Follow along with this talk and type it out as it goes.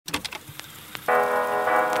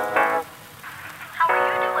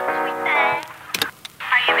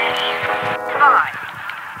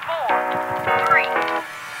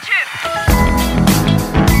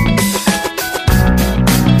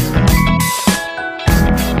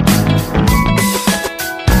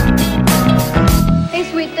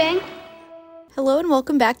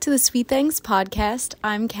welcome back to the Sweet Things podcast.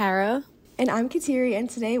 I'm Kara. And I'm Kateri, and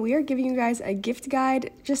today we are giving you guys a gift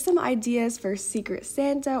guide, just some ideas for Secret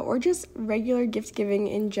Santa or just regular gift giving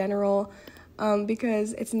in general,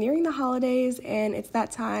 because it's nearing the holidays and it's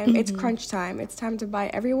that time, It's crunch time. It's time to buy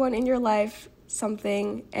everyone in your life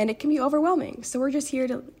something, and it can be overwhelming. So we're just here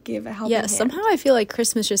to give a helping hand. Somehow I feel like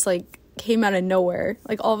Christmas just came out of nowhere.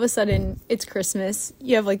 All of a sudden it's Christmas.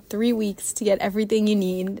 You have 3 weeks to get everything you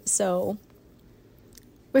need, so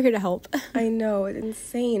we're here to help. I know, it's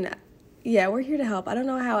insane. Yeah, we're here to help. I don't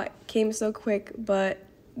know how it came so quick, but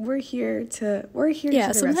we're here to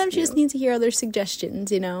Yeah, sometimes you just need to hear other suggestions,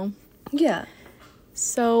 Yeah.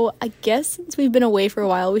 So I guess since we've been away for a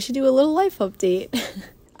while, we should do a little life update.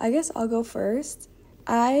 I guess I'll go first.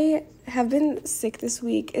 I have been sick this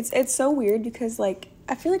week. It's so weird because I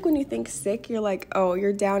feel like when you think sick, you're like, oh,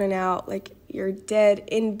 you're down and out, you're dead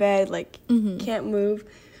in bed, can't move.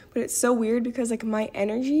 But it's so weird because my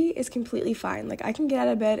energy is completely fine. I can get out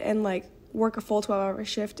of bed and work a full 12-hour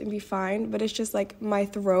shift and be fine, but it's just my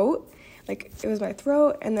throat. It was my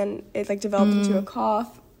throat, and then it developed into a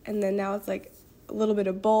cough, and then now it's a little bit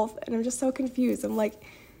of both, and I'm just so confused. I'm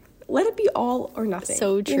let it be all or nothing.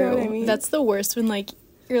 So true. You know what I mean? That's the worst when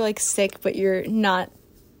you're sick, but you're not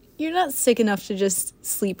sick enough to just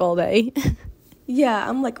sleep all day. Yeah,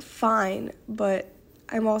 I'm fine, but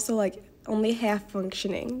I'm also only half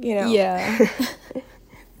functioning, Yeah.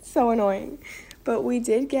 So annoying. But we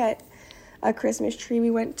did get a Christmas tree.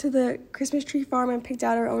 We went to the Christmas tree farm and picked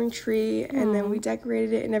out our own tree, and then we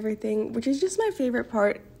decorated it and everything, which is just my favorite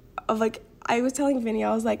part of I was telling Vinny,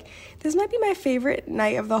 I was this might be my favorite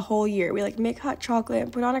night of the whole year. We make hot chocolate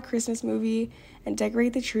and put on a Christmas movie and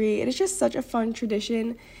decorate the tree. It is just such a fun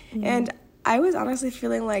tradition. And I was honestly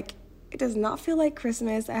feeling it does not feel like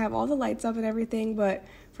Christmas. I have all the lights up and everything, but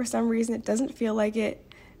for some reason it doesn't feel like it.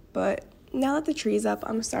 But now that the tree's up,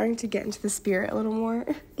 I'm starting to get into the spirit a little more.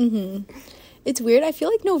 It's weird. I feel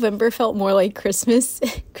like November felt more like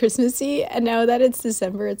Christmassy, and now that it's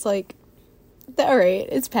December, it's all right,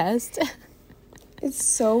 it's past. It's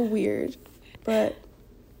so weird, but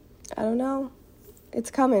I don't know.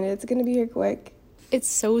 It's coming. It's going to be here quick. It's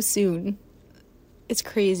so soon. It's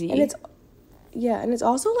crazy. And it's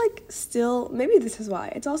also still, maybe this is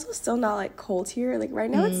why, it's also still not cold here. Right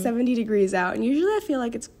now it's 70 degrees out, and usually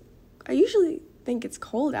I usually think it's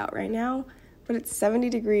cold out right now, but it's 70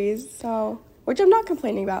 degrees, so, which I'm not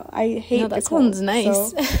complaining about. I hate the cold. That sounds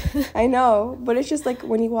nice. So, I know, but it's just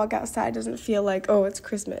when you walk outside, it doesn't feel oh, it's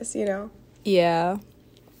Christmas, Yeah.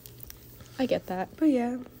 I get that. But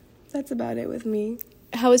yeah, that's about it with me.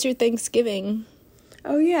 How was your Thanksgiving?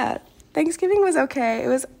 Oh yeah, Thanksgiving was okay. It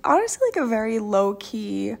was honestly a very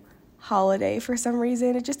low-key holiday for some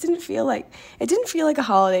reason. It just didn't feel like a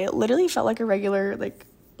holiday. It literally felt like a regular,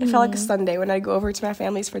 it felt like a Sunday when I'd go over to my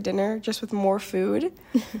family's for dinner, just with more food.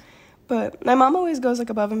 But my mom always goes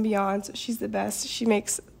above and beyond, so she's the best. She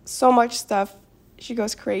makes so much stuff. She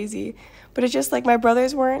goes crazy. But it's just my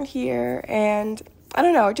brothers weren't here, and I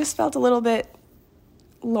don't know, it just felt a little bit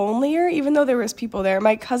lonelier, even though there was people there.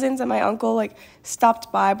 My cousins and my uncle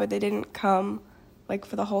stopped by, but they didn't come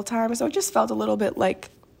for the whole time, so it just felt a little bit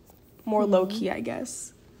more low-key, I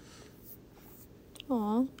guess.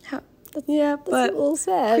 Aw. Yeah, but a little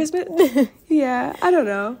sad. Christmas, yeah, I don't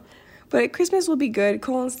know, but Christmas will be good.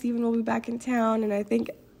 Cole and Steven will be back in town,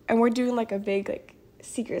 and we're doing a big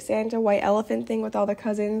Secret Santa white elephant thing with all the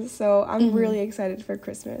cousins, so I'm really excited for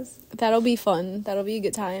Christmas. That'll be fun. That'll be a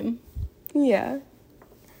good time. Yeah.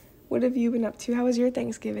 What have you been up to? How was your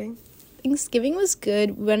Thanksgiving? Thanksgiving was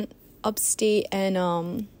good. We went upstate and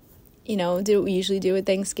did what we usually do with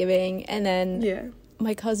Thanksgiving, and then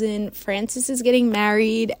my cousin Frances is getting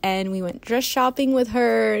married, and we went dress shopping with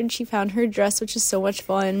her, and she found her dress, which is so much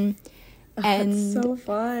fun. And that's so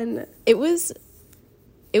fun. It was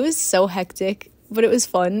so hectic, but it was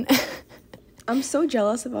fun. I'm so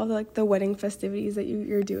jealous of all the wedding festivities that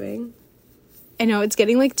you're doing. I know, it's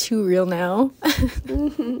getting too real now.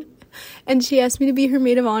 And she asked me to be her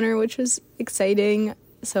maid of honor, which was exciting.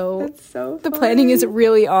 So that's so fun. The planning is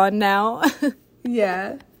really on now.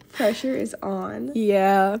 Yeah, pressure is on.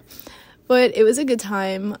 Yeah, but it was a good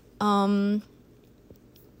time. And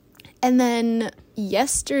then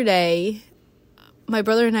yesterday, my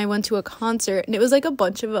brother and I went to a concert, and it was a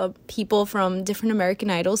bunch of people from different American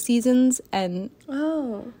Idol seasons, and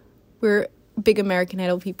we're big American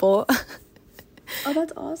Idol people. Oh,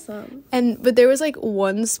 that's awesome. But there was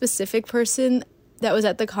one specific person that was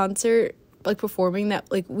at the concert performing that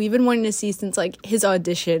we've been wanting to see since his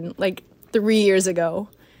audition 3 years ago,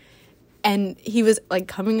 and he was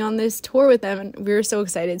coming on this tour with them, and we were so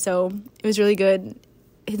excited. So it was really good.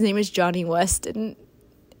 his name is Johnny West, and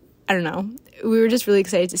I don't know. We were just really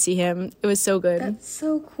excited to see him. It was so good. That's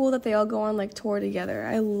so cool that they all go on, like, tour together.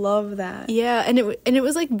 I love that. Yeah, and it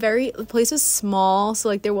was, like, the place was small, so,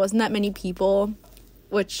 like, there wasn't that many people,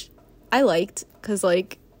 which I liked, because,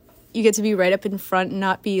 like, you get to be right up in front and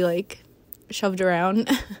not be, like, shoved around.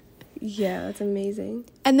 Yeah, that's amazing.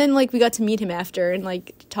 And then, like, we got to meet him after and,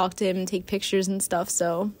 like, talk to him and take pictures and stuff,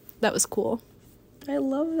 so that was cool. I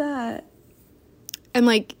love that. And,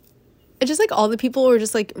 like, it's just, like, all the people were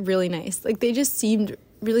just, like, really nice. Like, they just seemed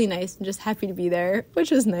really nice and just happy to be there,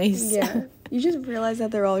 which was nice. Yeah. You just realize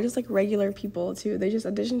that they're all just, like, regular people, too. They just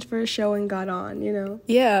auditioned for a show and got on, you know?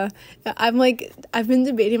 Yeah. I'm, like, I've been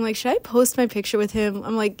debating, like, should I post my picture with him?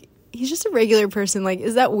 I'm, like, he's just a regular person. Like,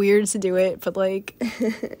 is that weird to do it? But, like,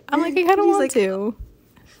 I'm, like, I kind of want like, to.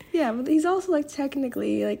 Yeah, but he's also, like,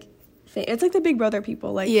 technically, like, it's like the Big Brother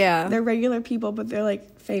people. Like, yeah. They're regular people, but they're,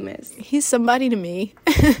 like, famous. He's somebody to me.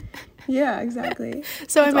 Yeah, exactly.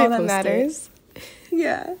 So that's I might all that post matters. It.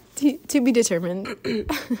 Yeah. To be determined.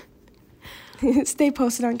 Stay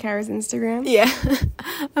posted on Kara's Instagram. Yeah.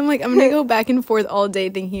 I'm like, I'm going to go back and forth all day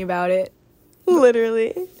thinking about it.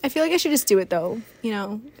 Literally. I feel like I should just do it, though. You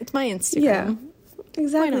know, it's my Instagram. Yeah,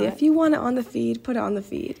 exactly. If you want it on the feed, put it on the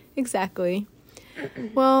feed. Exactly.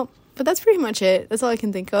 Well, but that's pretty much it. That's all I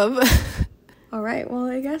can think of. All right, well,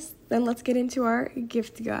 I guess then let's get into our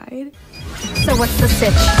gift guide. So what's the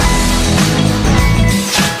sitch?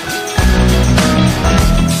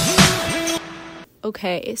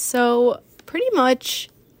 Okay, so pretty much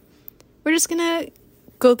we're just gonna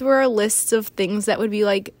go through our lists of things that would be,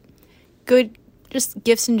 like, good, just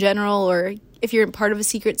gifts in general, or if you're part of a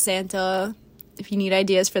Secret Santa, if you need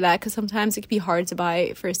ideas for that, because sometimes it can be hard to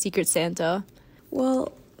buy for a Secret Santa.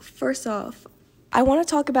 Well, first off, I want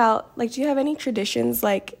to talk about, like, do you have any traditions?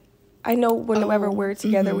 Like, I know whenever we're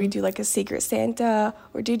together, we do, like, a Secret Santa,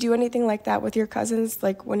 or do you do anything like that with your cousins,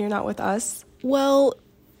 like, when you're not with us? Well,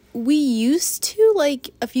 we used to, like,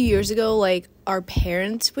 a few years ago, like, our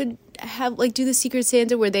parents would have, like, do the Secret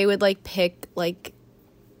Santa where they would, like, pick, like,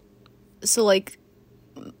 so, like,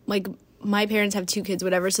 my parents have 2 kids,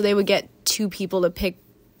 whatever, so they would get 2 people to pick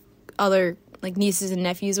other, like, nieces and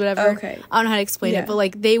nephews, whatever. Okay. I don't know how to explain it, but,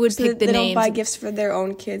 like, they would pick the names. They names. don't buy gifts for their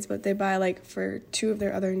own kids, but they buy, like, for 2 of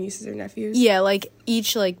their other nieces or nephews. Yeah, like,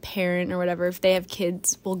 each, like, parent or whatever, if they have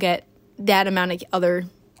kids, will get that amount of other,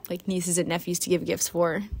 like, nieces and nephews to give gifts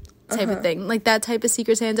for, type of thing. Like, that type of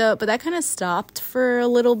Secret Santa, but that kind of stopped for a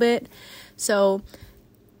little bit. So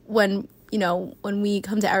when we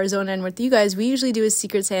come to Arizona and with you guys, we usually do a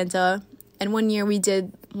Secret Santa, and one year we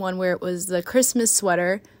did one where it was the Christmas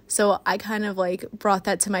sweater. So I kind of, like, brought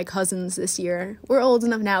that to my cousins this year. We're old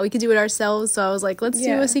enough now, we could do it ourselves, so I was like, let's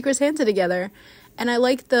do a Secret Santa together. And I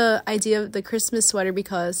like the idea of the Christmas sweater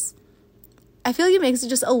because I feel like it makes it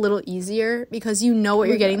just a little easier because you know what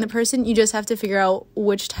you're getting the person. You just have to figure out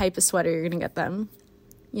which type of sweater you're going to get them.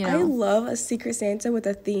 You know? I love a Secret Santa with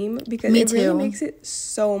a theme because it really makes it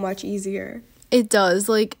so much easier. It does.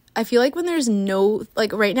 Like, I feel like when there's no,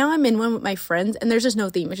 like, right now I'm in one with my friends and there's just no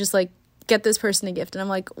theme. It's just like, get this person a gift. And I'm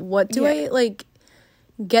like, what do I, like,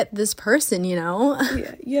 get this person, you know?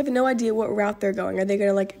 Yeah, you have no idea what route they're going. Are they going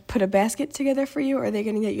to, like, put a basket together for you? Or are they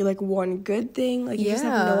going to get you, like, one good thing? Like, you just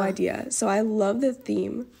have no idea. So I love the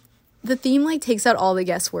theme. The theme, like, takes out all the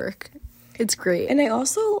guesswork. It's great. And I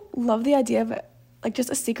also love the idea of, like,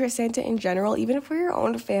 just a Secret Santa in general, even for your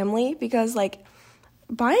own family, because, like,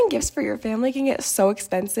 buying gifts for your family can get so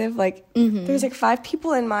expensive. Like, there's, like, 5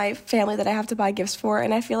 people in my family that I have to buy gifts for,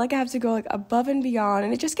 and I feel like I have to go, like, above and beyond,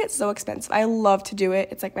 and it just gets so expensive. I love to do it.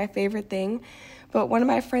 It's, like, my favorite thing. But one of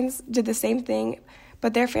my friends did the same thing,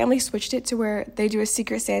 but their family switched it to where they do a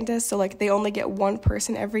Secret Santa, so, like, they only get one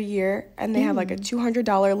person every year, and they have, like, a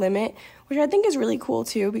 $200 limit, which I think is really cool,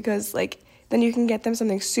 too, because, like, then you can get them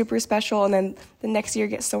something super special, and then the next year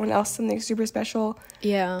get someone else something super special.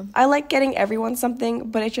 Yeah. I like getting everyone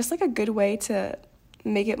something, but it's just, like, a good way to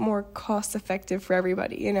make it more cost-effective for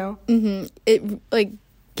everybody, you know? Mm-hmm. It, like,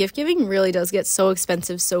 gift giving really does get so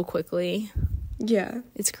expensive so quickly. Yeah.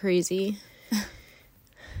 It's crazy.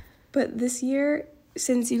 But this year,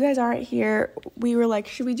 since you guys aren't here, we were like,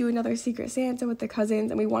 should we do another Secret Santa with the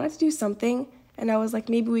cousins? And we wanted to do something, and I was like,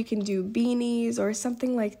 maybe we can do beanies or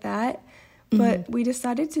something like that. But we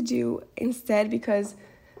decided to do instead because,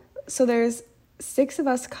 so there's 6 of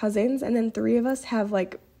us cousins, and then 3 of us have,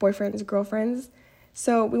 like, boyfriends, girlfriends.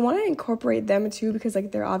 So we want to incorporate them, too, because,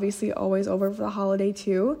 like, they're obviously always over for the holiday,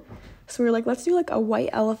 too. So we were like, let's do, like, a white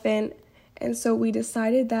elephant. And so we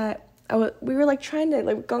decided that, we were, like, trying to,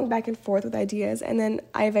 like, going back and forth with ideas. And then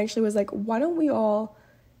I eventually was like, why don't we all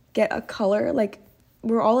get a color? Like,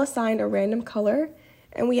 we're all assigned a random color.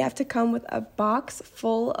 and we have to come with a box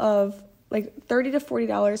full of like $30 to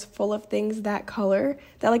 $40 full of things that color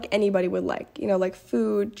that like anybody would like, you know, like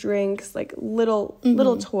food, drinks, like little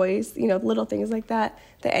toys, you know, little things like that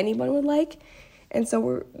anyone would like. And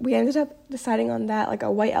so we ended up deciding on that, like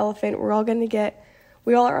a white elephant.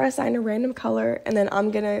 We all are assigned a random color, and then I'm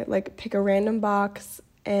gonna like pick a random box,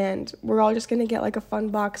 and we're all just gonna get like a fun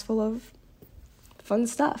box full of fun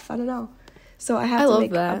stuff. I don't know. So I have to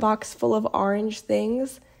make a box full of orange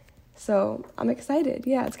things. So I'm excited.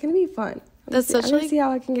 Yeah, it's gonna be fun. I'm gonna see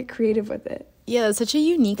how I can get creative with it. Yeah, that's such a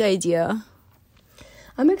unique idea.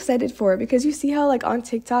 I'm excited for it because you see how like on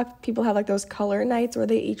TikTok people have like those color nights where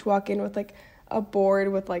they each walk in with like a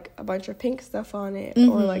board with like a bunch of pink stuff on it,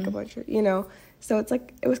 or like a bunch of, you know. So it's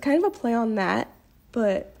like, it was kind of a play on that,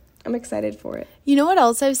 but I'm excited for it. You know what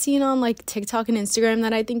else I've seen on like TikTok and Instagram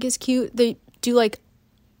that I think is cute? They do like,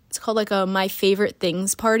 it's called like a My Favorite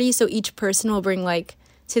Things party. So each person will bring like,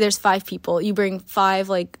 say there's 5 people, you bring 5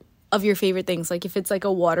 like of your favorite things. Like if it's like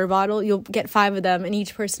a water bottle, you'll get 5 of them and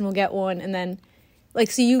each person will get one. And then like,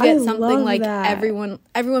 so you get something like that.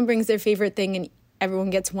 Everyone brings their favorite thing and everyone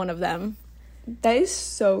gets one of them. That is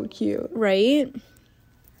so cute. Right?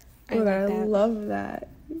 Oh my God, I love that.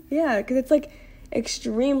 Yeah, because it's like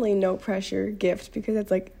extremely no pressure gift, because it's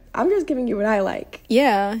like, I'm just giving you what I like.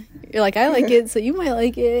 Yeah. You're like, I like it, so you might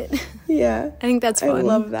like it. Yeah. I think that's fun. I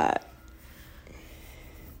love that.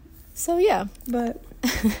 So yeah. But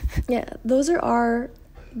yeah,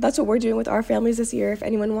 that's what we're doing with our families this year. If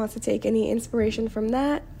anyone wants to take any inspiration from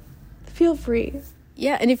that, feel free.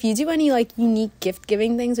 Yeah, and if you do any like unique gift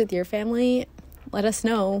giving things with your family, let us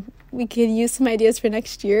know. We could use some ideas for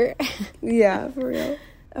next year. Yeah, for real.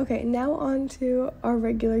 Okay, now on to our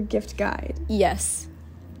regular gift guide. Yes.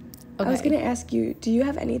 Okay. I was going to ask you, do you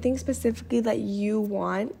have anything specifically that you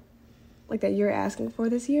want, like that you're asking for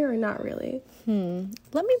this year, or not really?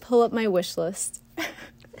 Let me pull up my wish list.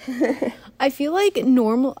 I feel like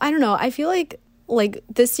I feel like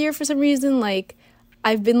this year for some reason, like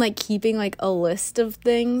I've been like keeping like a list of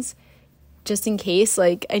things just in case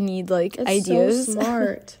like I need like ideas. So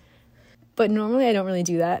smart. But normally I don't really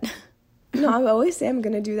do that. No, I always say I'm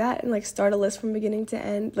going to do that and like start a list from beginning to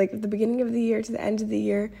end, like the beginning of the year to the end of the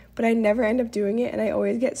year, but I never end up doing it, and I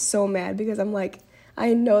always get so mad because I'm like,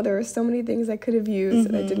 I know there were so many things I could have used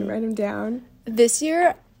and I didn't write them down. This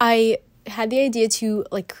year I had the idea to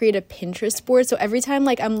like create a Pinterest board, so every time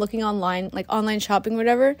like I'm looking online, like online shopping or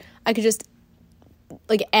whatever, I could just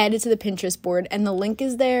like add it to the Pinterest board, and the link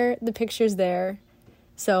is there, the picture's there.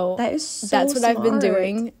 So that's what smart. I've been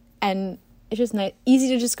doing, and it's just nice, easy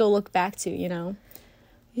to just go look back to, you know.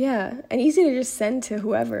 Yeah, and easy to just send to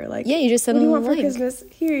whoever. Like, yeah, you just send them a link. What do you want for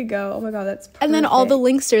Christmas? Here you go. Oh my God, that's perfect. And then all the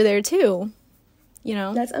links are there too, you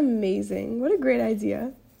know. That's amazing. What a great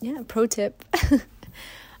idea. Yeah, pro tip.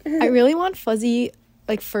 I really want fuzzy,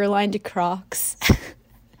 like, fur-lined Crocs.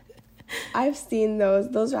 I've seen those.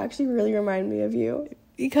 Those actually really remind me of you.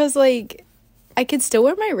 Because, like, I could still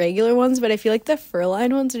wear my regular ones, but I feel like the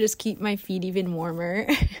fur-lined ones would just keep my feet even warmer.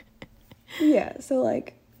 Yeah, so,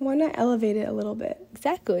 like, why not elevate it a little bit?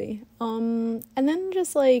 Exactly. And then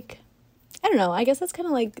just, like, I don't know. I guess that's kind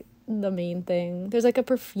of, like, the main thing. There's, like, a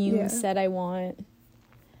perfume set I want.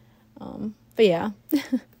 But, yeah.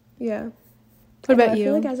 Yeah. What about you? I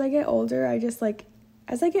feel like as I get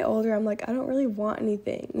older, I'm like, I don't really want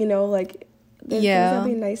anything, you know, like, there's things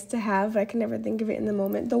that'd be nice to have, but I can never think of it in the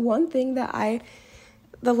moment. The one thing that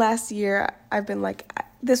the last year, I've been like,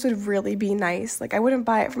 this would really be nice. Like, I wouldn't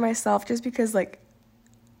buy it for myself just because, like,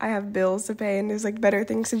 I have bills to pay and there's, like, better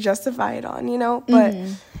things to justify it on, you know? But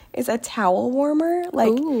it's a towel warmer.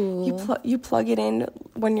 Like, you plug it in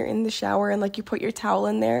when you're in the shower and, like, you put your towel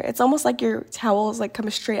in there. It's almost like your towels, like, come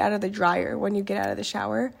straight out of the dryer when you get out of the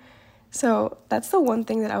shower. So that's the one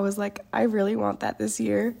thing that I was like, I really want that this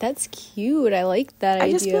year. That's cute. I like that idea.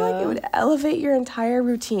 I just feel like it would elevate your entire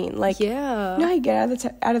routine. Like, you know how you get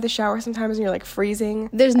out of the shower sometimes and you're like freezing?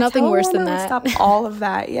 There's nothing worse than that. Stop all of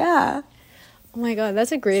that. Yeah. Oh my God,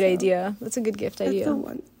 that's a great idea. That's a good gift idea. That's the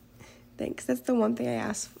one. Thanks. That's the one thing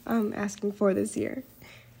I'm asking for this year.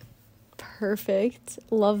 Perfect.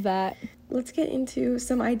 Love that. Let's get into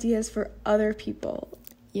some ideas for other people.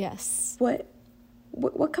 Yes.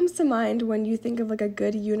 What comes to mind when you think of like a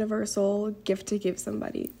good universal gift to give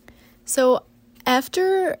somebody? So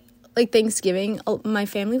after like Thanksgiving, my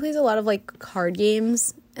family plays a lot of like card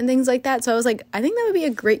games and things like that. So I was like, I think that would be a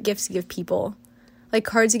great gift to give people. Like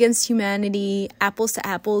Cards Against Humanity, Apples to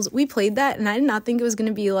Apples. We played that and I did not think it was going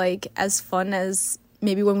to be like as fun as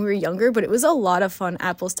maybe when we were younger, but it was a lot of fun.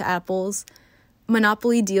 Apples to Apples.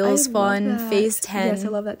 Monopoly Deal is fun. Phase 10. Yes, I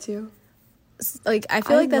love that too. Like I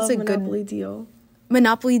feel like that's a Monopoly Deal.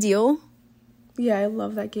 Monopoly Deal. Yeah, I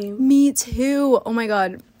love that game. Me too. Oh my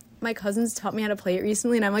god. My cousins taught me how to play it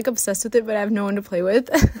recently, and I'm, like, obsessed with it, but I have no one to play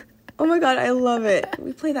with. Oh my god, I love it.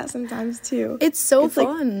 We play that sometimes, too. It's so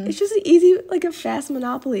fun. Like, it's just an easy, like, a fast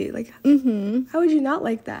Monopoly. Like, how would you not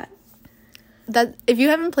like that? That if you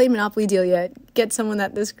haven't played Monopoly Deal yet, get someone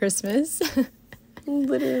that this Christmas.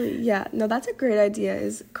 Literally, yeah. No, that's a great idea,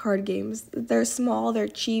 is card games. They're small, they're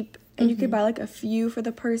cheap, and you could buy, like, a few for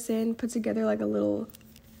the person, put together, like, a little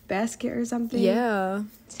basket or something. Yeah.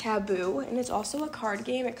 Taboo, and it's also a card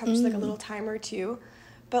game. It comes with, like, a little timer, too.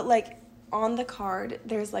 But, like, on the card,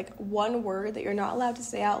 there's, like, one word that you're not allowed to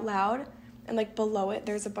say out loud, and, like, below it,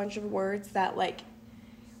 there's a bunch of words that, like,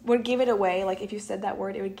 would give it away. Like, if you said that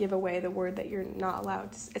word, it would give away the word that you're not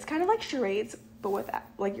allowed to. It's kind of like charades, but with,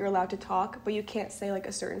 like, you're allowed to talk, but you can't say, like,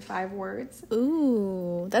 a certain 5 words.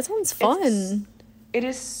 Ooh, that sounds fun. It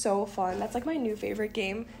is so fun. That's, like, my new favorite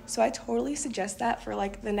game. So I totally suggest that for,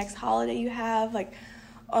 like, the next holiday you have. Like,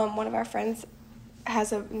 one of our friends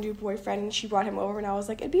has a new boyfriend, and she brought him over, and I was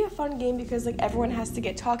like, it'd be a fun game because, like, everyone has to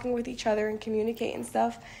get talking with each other and communicate and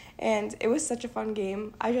stuff. And it was such a fun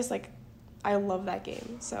game. I love that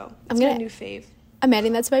game. So it's my new fave. I'm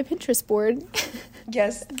adding that to my Pinterest board.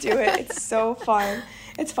 Yes, do it. It's so fun.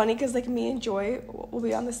 It's funny because, like, me and Joy will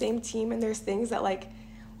be on the same team, and there's things that, like,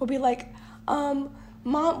 we'll be like,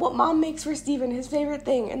 Mom, what Mom makes for Steven, his favorite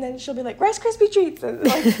thing, and then she'll be like, Rice Krispie treats, and,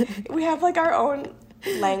 like, we have, like, our own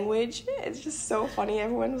language. It's just so funny.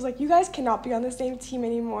 Everyone was like, you guys cannot be on the same team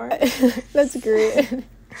anymore. That's great.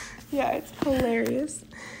 Yeah, it's hilarious.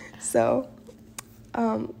 So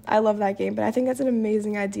I love that game, but I think that's an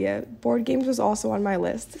amazing idea. Board games was also on my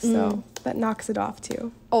list, so that knocks it off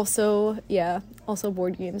too. Also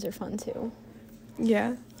board games are fun too.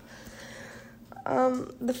 Yeah.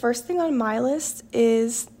 The first thing on my list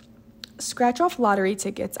is scratch off lottery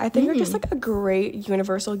tickets. I think they're just, like, a great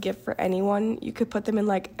universal gift for anyone. You could put them in,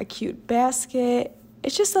 like, a cute basket.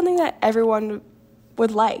 It's just something that everyone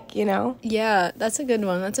would like, you know? Yeah, that's a good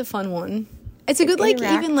one. That's a fun one. It's a good, like,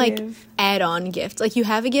 even, like, add-on gift. Like, you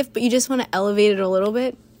have a gift, but you just want to elevate it a little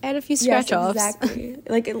bit. Add a few scratch-offs. Yes, exactly.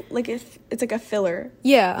 It's like a filler.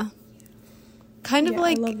 Yeah. Kind of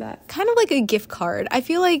I love that. Kind of like a gift card. I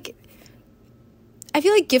feel like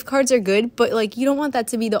gift cards are good, but, like, you don't want that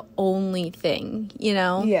to be the only thing, you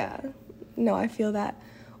know? Yeah. No, I feel that.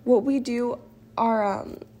 What we do are,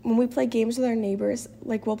 when we play games with our neighbors,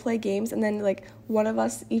 like, we'll play games, and then, like, one of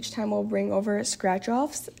us each time will bring over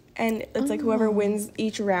scratch-offs, and it's, like, whoever wins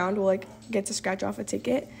each round will, like, get to scratch off a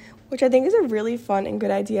ticket, which I think is a really fun and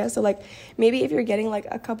good idea. So, like, maybe if you're getting, like,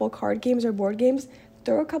 a couple card games or board games,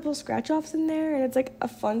 throw a couple scratch-offs in there, and it's, like, a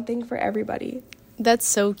fun thing for everybody. That's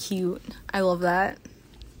so cute. I love that.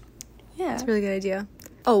 Yeah. It's a really good idea.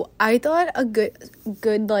 Oh, I thought a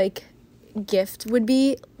good like, gift would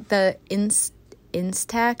be the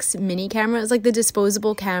Instax mini camera. It's like the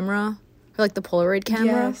disposable camera, or like the Polaroid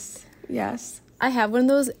camera. Yes. I have one of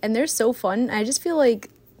those, and they're so fun. I just feel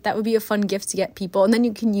like that would be a fun gift to get people, and then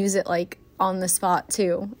you can use it, like, on the spot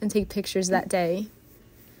too, and take pictures that day.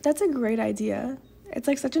 That's a great idea. It's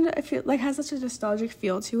like has such a nostalgic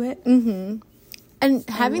feel to it. And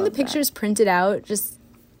having the pictures printed out just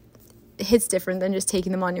hits different than just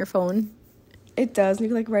taking them on your phone. It does. You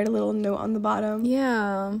can, like, write a little note on the bottom.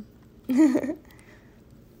 Yeah.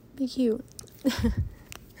 Be cute.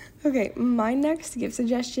 Okay, my next gift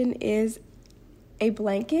suggestion is a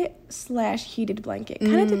blanket/heated blanket.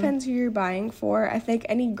 Kind of depends who you're buying for. I think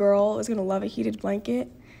any girl is going to love a heated blanket.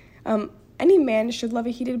 Any man should love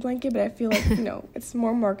a heated blanket, but I feel like, it's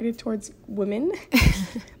more marketed towards women.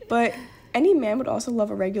 But any man would also love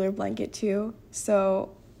a regular blanket too.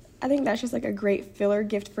 So I think that's just, like, a great filler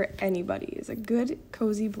gift for anybody. It's a good,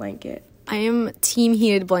 cozy blanket. I am team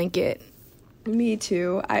heated blanket. Me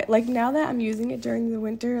too. Now that I'm using it during the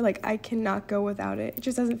winter, like, I cannot go without it. It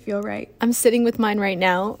just doesn't feel right. I'm sitting with mine right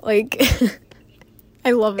now. Like,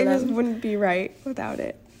 I love it. It just wouldn't be right without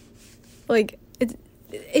it. Like,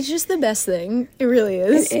 it's just the best thing. It really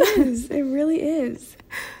is. It is. It really is.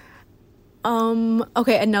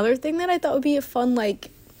 Okay, another thing that I thought would be a fun,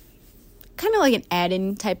 like, kind of like an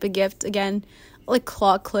add-in type of gift, again, like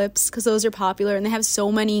claw clips, because those are popular, and they have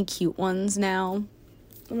so many cute ones now.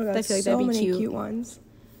 Oh my god, I feel like that'd be cute ones.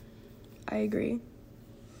 I agree.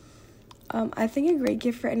 I think a great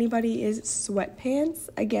gift for anybody is sweatpants.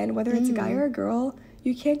 Again, whether it's a guy or a girl,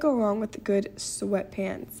 you can't go wrong with the good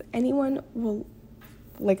sweatpants. Anyone will,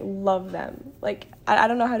 like, love them. Like, I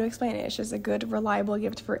don't know how to explain it. It's just a good, reliable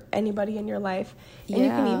gift for anybody in your life. And you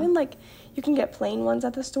can even, like, you can get plain ones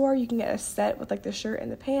at the store. You can get a set with, like, the shirt and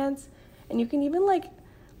the pants. And you can even, like,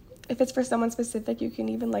 if it's for someone specific, you can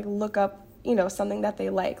even, like, look up you know, something that they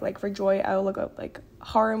like. Like for Joy, I will look up like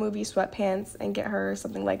horror movie sweatpants and get her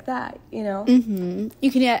something like that, you know? Mm-hmm.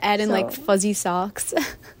 You can add in like fuzzy socks.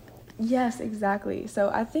 Yes, exactly. So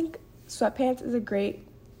I think sweatpants is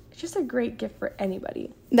just a great gift for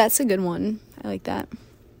anybody. That's a good one. I like that.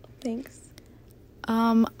 Thanks.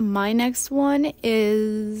 My next one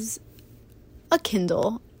is a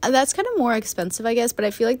Kindle. That's kind of more expensive, I guess, but I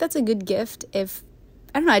feel like that's a good gift if,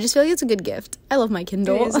 I don't know, I just feel like it's a good gift. I love my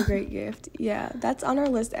Kindle. It is a great gift. Yeah, that's on our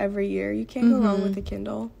list every year. You can't go wrong with a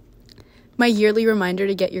Kindle. My yearly reminder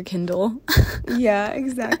to get your Kindle. Yeah,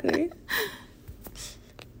 exactly.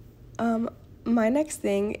 My next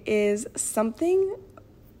thing is something,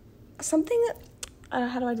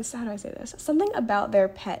 how do I say this? Something about their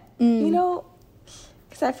pet. You know,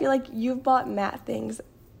 because I feel like you've bought Matt things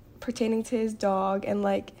pertaining to his dog, and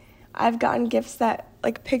like I've gotten gifts that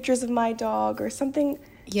like pictures of my dog or something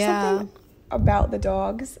about the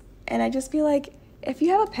dogs, and I just feel like if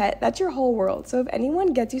you have a pet, that's your whole world. So if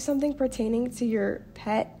anyone gets you something pertaining to your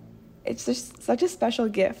pet, it's just such a special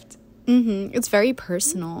gift. It's very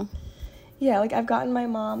personal. Yeah, like I've gotten my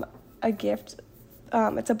mom a gift.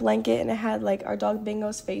 It's a blanket, and it had like our dog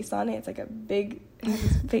Bingo's face on it. It's like a big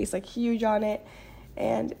his face, like huge on it,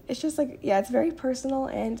 and it's just like, yeah, it's very personal,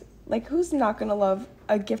 and like who's not gonna love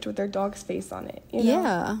a gift with their dog's face on it, you know?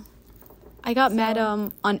 Yeah. I got Matt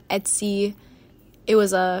on Etsy. It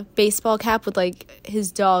was a baseball cap with like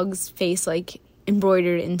his dog's face like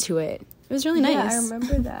embroidered into it. It was really nice. Yeah, I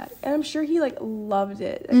remember that. And I'm sure he like loved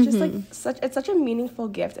it. It's just like it's such a meaningful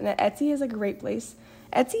gift, and Etsy is a great place.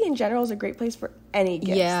 Etsy in general is a great place for any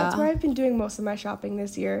gifts. Yeah. That's where I've been doing most of my shopping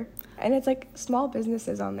this year. And it's like small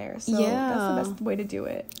businesses on there. So that's the best way to do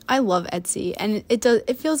it. I love Etsy, and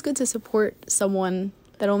it feels good to support someone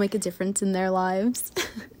that'll make a difference in their lives.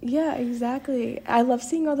 Yeah, exactly. I love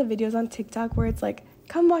seeing all the videos on TikTok where it's like,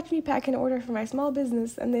 come watch me pack an order for my small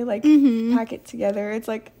business, and they like pack it together. It's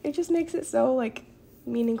like, it just makes it so like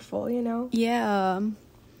meaningful, you know? Yeah.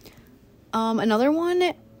 Another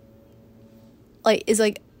one like is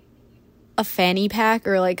like a fanny pack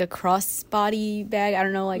or like a crossbody bag. I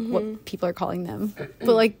don't know like what people are calling them,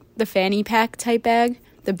 but like the fanny pack type bag,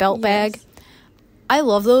 the belt bag. I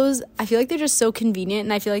love those. I feel like they're just so convenient,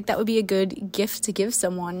 and I feel like that would be a good gift to give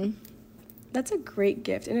someone. That's a great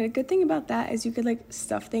gift, and a good thing about that is you could like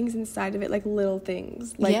stuff things inside of it, like little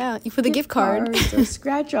things, like for the gift card or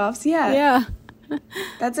scratch offs.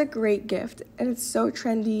 That's a great gift, and it's so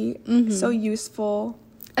trendy, so useful.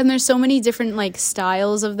 And there's so many different like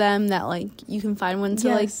styles of them that like you can find one to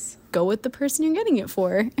like go with the person you're getting it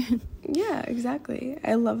for. Yeah, exactly.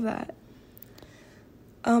 I love that.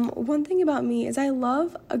 One thing about me is I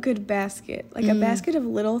love a good basket, like a basket of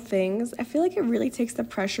little things. I feel like it really takes the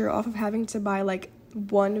pressure off of having to buy like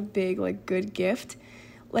one big like good gift.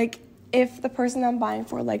 Like if the person I'm buying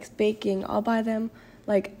for likes baking, I'll buy them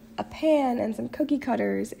like a pan and some cookie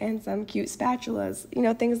cutters and some cute spatulas, you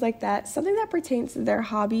know, things like that. Something that pertains to their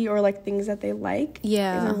hobby or like things that they like is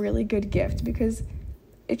a really good gift, because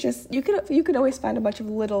it just you could always find a bunch of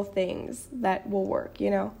little things that will work,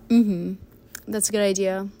 you know. That's a good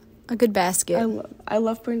idea. A good basket. I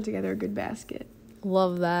love putting together a good basket.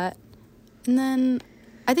 Love that. And then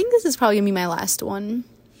I think this is probably gonna be my last one.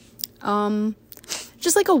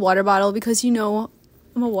 Just like a water bottle, because you know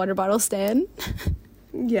I'm a water bottle stan.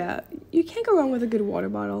 Yeah, you can't go wrong with a good water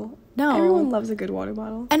bottle. No. Everyone loves a good water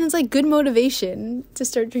bottle. And it's like good motivation to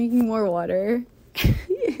start drinking more water.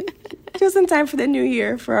 Just in time for the new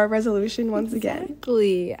year for our resolution once again.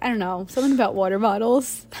 Exactly. I don't know. Something about water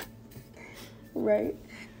bottles. Right.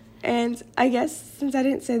 And I guess since I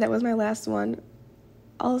didn't say that was my last one,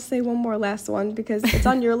 I'll say one more last one, because it's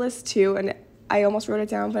on your list too, and I almost wrote it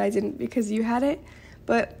down, but I didn't because you had it.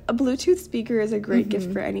 But a Bluetooth speaker is a great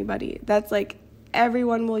gift for anybody. That's like,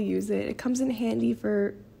 everyone will use it. It comes in handy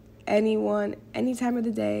for anyone, any time of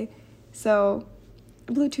the day. So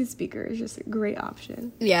a Bluetooth speaker is just a great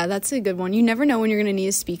option. Yeah, that's a good one. You never know when you're going to need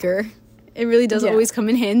a speaker. It really does always come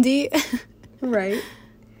in handy. Right.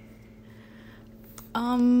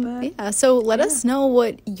 So let us know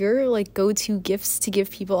what your like go-to gifts to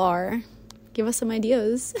give people are. Give us some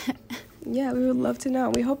ideas. Yeah, we would love to know.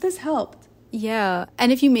 We hope this helped. Yeah,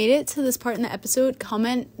 and if you made it to this part in the episode,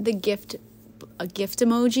 comment a gift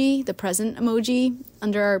emoji, the present emoji,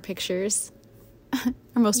 under our pictures.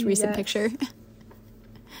 Our most recent picture.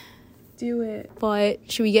 Do it.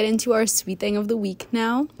 But should we get into our sweet thing of the week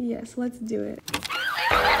now? Yes, let's do it.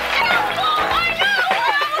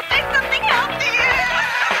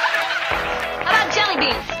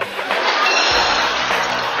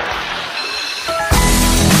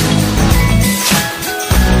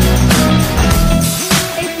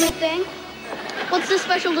 Hey, sweet thing. so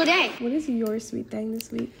special today? What is your sweet thing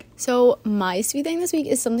this week? So my sweet thing this week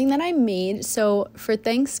is something that I made. So for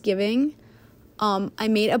Thanksgiving, I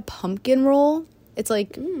made a pumpkin roll. It's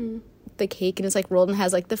like the cake, and it's like rolled and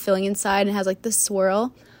has like the filling inside and has like the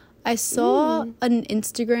swirl. I saw an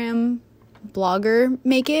Instagram blogger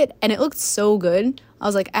make it, and it looked so good. I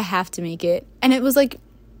was like, I have to make it. And it was like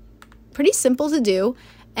pretty simple to do,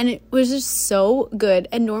 and it was just so good.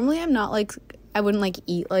 And normally I'm not like, I wouldn't like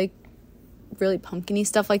eat like really pumpkin-y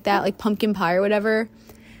stuff like that, like pumpkin pie or whatever.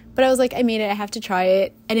 But I was like, I made it, I have to try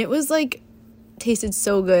it. And it was like, tasted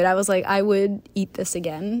so good. I was like, I would eat this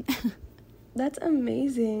again. That's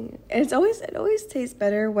amazing. And it always tastes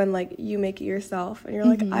better when like you make it yourself and you're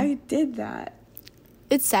like, I did that.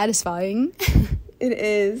 It's satisfying. It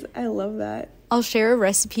is. I love that. I'll share a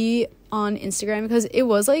recipe on Instagram because it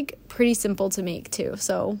was like pretty simple to make too.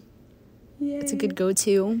 So Yay. It's a good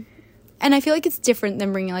go-to. And I feel like it's different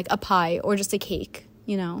than bringing like a pie or just a cake,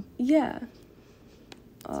 you know? Yeah.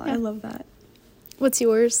 Oh, yeah. I love that. What's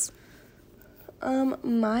yours?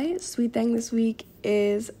 My sweet thing this week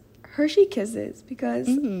is Hershey Kisses, because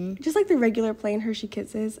just like the regular plain Hershey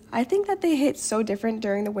Kisses, I think that they hit so different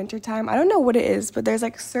during the winter time. I don't know what it is, but there's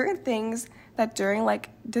like certain things that during like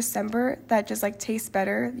December that just like taste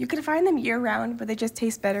better. You can find them year round, but they just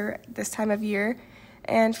taste better this time of year.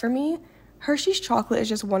 And for me, Hershey's chocolate is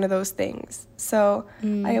just one of those things. So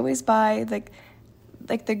I always buy like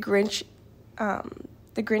the Grinch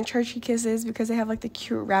Hershey Kisses because they have like the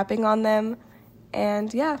cute wrapping on them.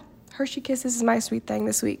 And yeah, Hershey Kisses is my sweet thing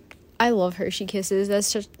this week. I love Hershey Kisses.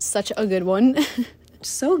 That's just such a good one.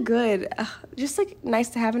 So good. Just like nice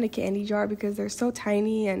to have in a candy jar because they're so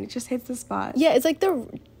tiny and it just hits the spot. Yeah, it's like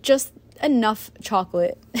just enough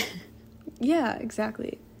chocolate. Yeah,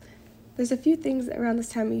 exactly. There's a few things around this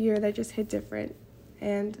time of year that just hit different,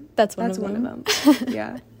 and that's one of them.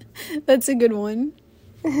 Yeah. That's a good one.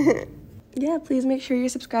 Yeah, please make sure you're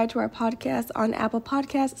subscribed to our podcast on Apple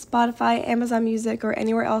Podcasts, Spotify, Amazon Music, or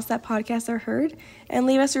anywhere else that podcasts are heard. And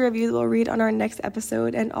leave us a review that we'll read on our next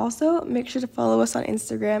episode. And also, make sure to follow us on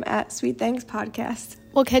Instagram at Sweet Thanks Podcast.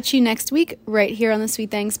 We'll catch you next week right here on the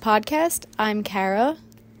Sweet Thanks Podcast. I'm Kara.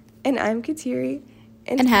 And I'm Kateri.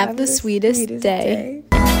 And have the sweetest day.